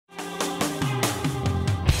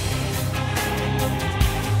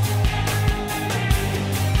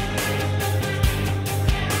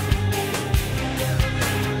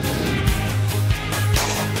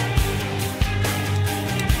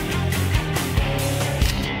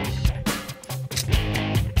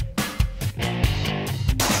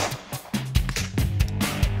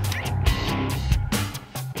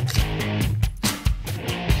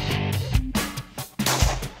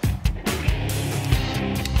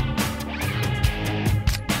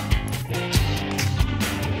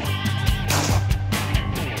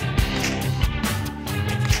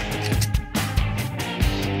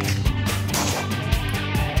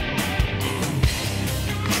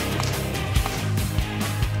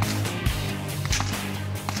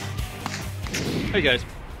Hey guys,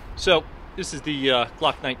 so this is the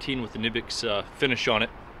Glock 19 with the NiB-X finish on it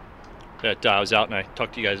that I was out and I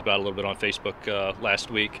talked to you guys about a little bit on Facebook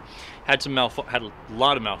last week. Had a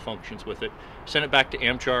lot of malfunctions with it. Sent it back to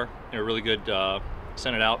AmChar. They're really good.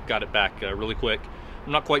 Sent it out, got it back really quick.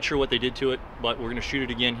 I'm not quite sure what they did to it, but we're going to shoot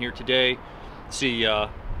it again here today. See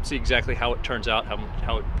exactly how it turns out,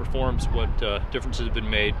 how it performs, what differences have been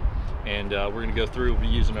made, and we're going to go through. We're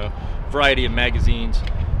using a variety of magazines.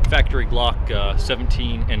 Factory Glock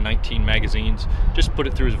 17 and 19 magazines. Just put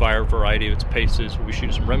it through a variety of its paces. We'll be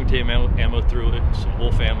shooting some Remington ammo through it, some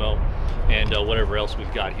Wolf ammo, and whatever else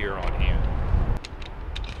we've got here on hand.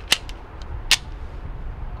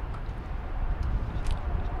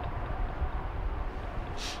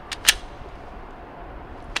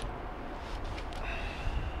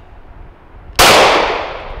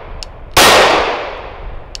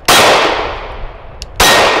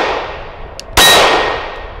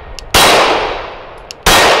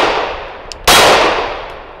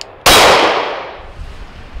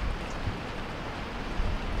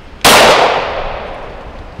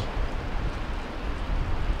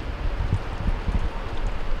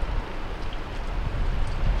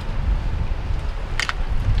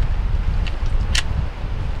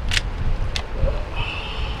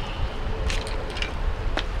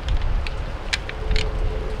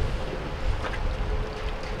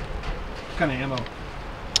 What kind of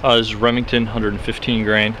ammo? This is Remington 115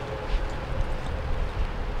 grain.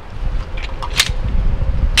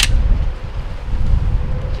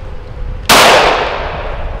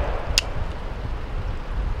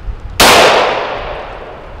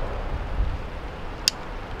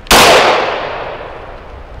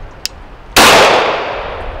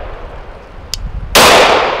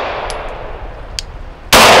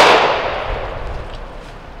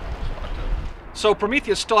 So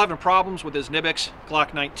Prometheus still having problems with his NiB-X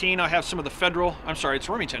Glock 19. I have some of the it's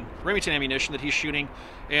Remington ammunition that he's shooting,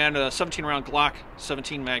 and a 17 round Glock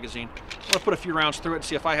 17 magazine. I'm going to put a few rounds through it and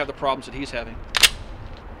see if I have the problems that he's having.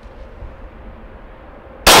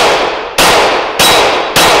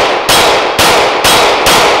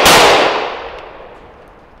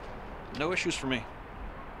 No issues for me.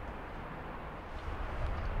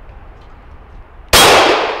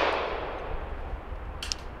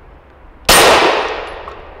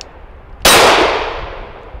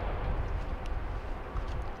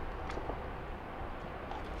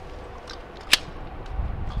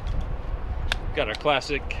 Got our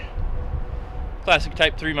classic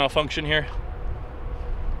type 3 malfunction here.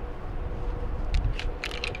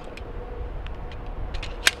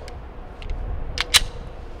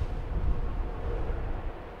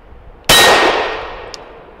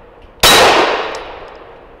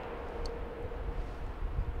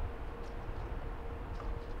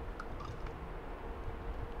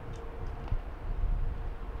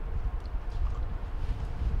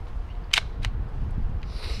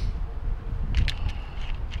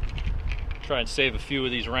 Try and save a few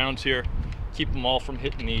of these rounds here. Keep them all from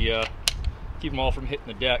hitting the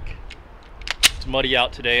deck. It's muddy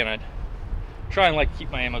out today, and I'd try and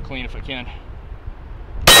keep my ammo clean if I can.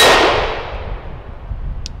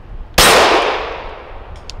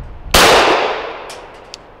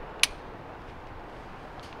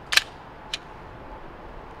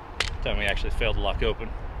 Time we actually failed to lock open.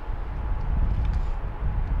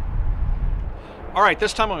 All right,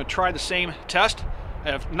 this time I'm going to try the same test. I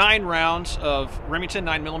have 9 rounds of Remington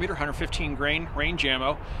 9mm 115 grain range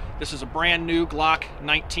ammo. This is a brand new Glock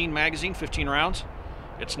 19 magazine, 15 rounds.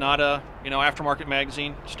 It's not a aftermarket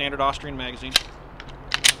magazine, standard Austrian magazine.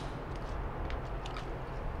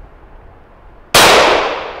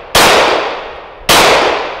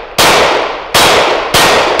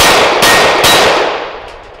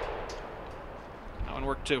 That one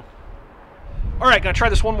worked too. All right, gonna try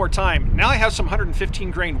this one more time. Now I have some 115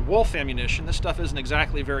 grain Wolf ammunition. This stuff isn't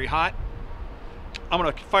exactly very hot. I'm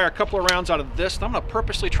gonna fire a couple of rounds out of this, and I'm gonna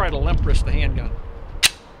purposely try to limp wrist the handgun.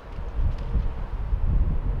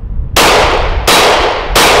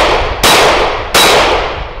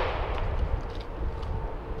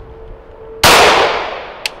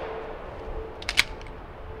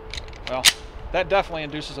 Well, that definitely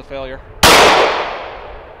induces a failure.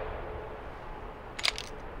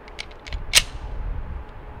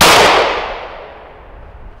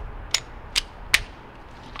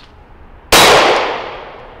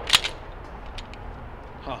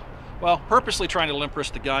 Well, purposely trying to limp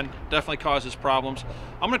wrist the gun definitely causes problems.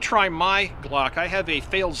 I'm going to try my Glock. I have a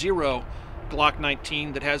fail 0 Glock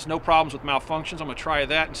 19 that has no problems with malfunctions. I'm going to try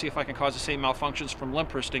that and see if I can cause the same malfunctions from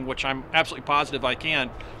limp wristing, which I'm absolutely positive I can.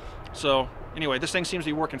 So anyway, this thing seems to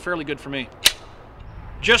be working fairly good for me.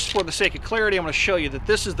 just for the sake of clarity, I'm going to show you that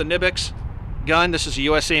this is the NiB-X gun. This is a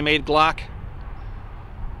USA-made Glock.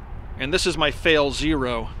 And this is my Fail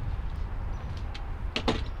Zero.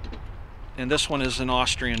 And this one is an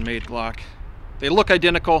Austrian-made Glock. They look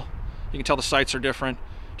identical. You can tell the sights are different.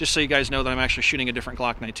 Just so you guys know that I'm actually shooting a different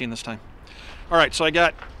Glock 19 this time. All right, so I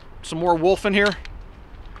got some more Wolf in here.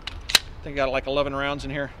 I think I got like 11 rounds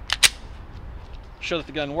in here. Show that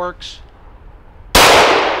the gun works.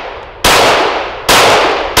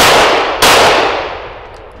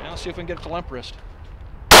 Now let's see if we can get it to limp wrist.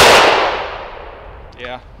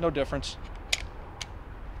 Yeah, no difference.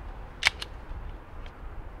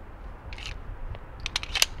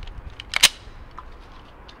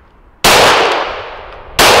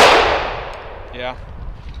 Yeah,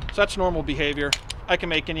 so that's normal behavior. I can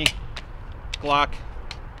make any Glock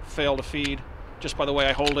fail to feed just by the way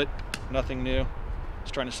I hold it. Nothing new. I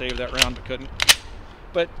was trying to save that round but couldn't.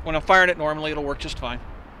 But when I'm firing it normally, it'll work just fine.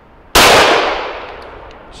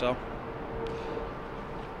 So,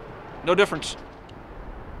 no difference.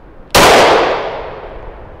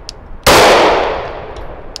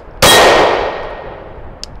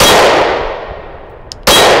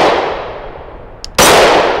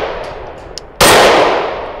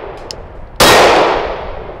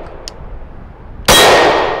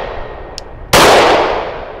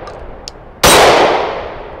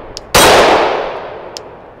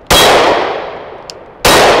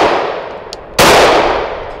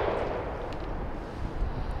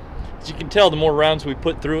 As you can tell, the more rounds we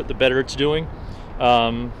put through it, the better it's doing.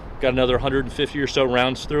 Got another 150 or so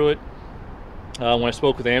rounds through it. When I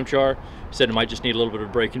spoke with AmChar, he said it might just need a little bit of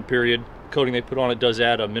a break-in period. The coating they put on it does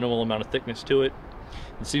add a minimal amount of thickness to it.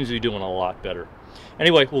 It seems to be doing a lot better.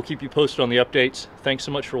 Anyway, we'll keep you posted on the updates. Thanks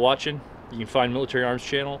so much for watching. You can find Military Arms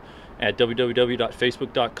channel at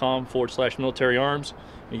www.facebook.com/militaryarms.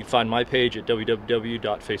 You can find my page at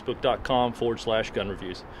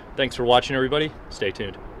www.facebook.com/gunreviews. Thanks for watching, everybody. Stay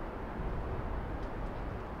tuned.